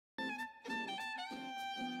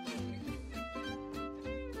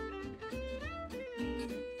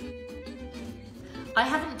I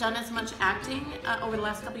haven't done as much acting over the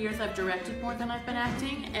last couple of years. I've directed more than I've been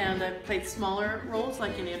acting, and I've played smaller roles,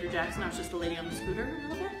 like in Andrew Jackson. I was just a lady on the scooter a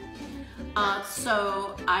little bit.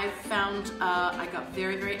 So I found I got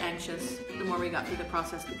very, very anxious the more we got through the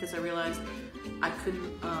process, because I realized I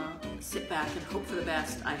couldn't sit back and hope for the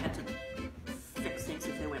best. I had to fix things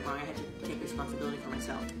if they went wrong. I had to take responsibility for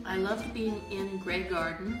myself. I loved being in Grey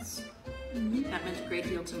Gardens. That meant a great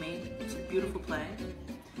deal to me. It's a beautiful play.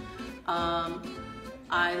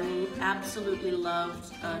 I absolutely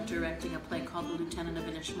loved directing a play called The Lieutenant of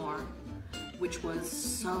Inishmore, which was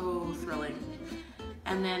so thrilling.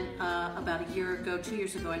 And then about a year ago, 2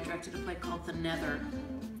 years ago, I directed a play called The Nether.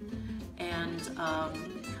 And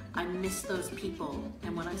I miss those people.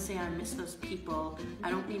 And when I say I miss those people,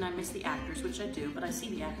 I don't mean I miss the actors, which I do, but I see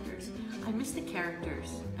the actors. I miss the characters.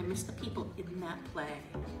 I miss the people in that play.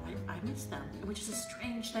 I miss them, which is a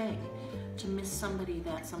strange thing, to miss somebody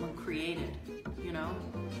that someone created, you know?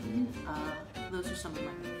 Those are some of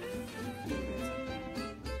my favorites.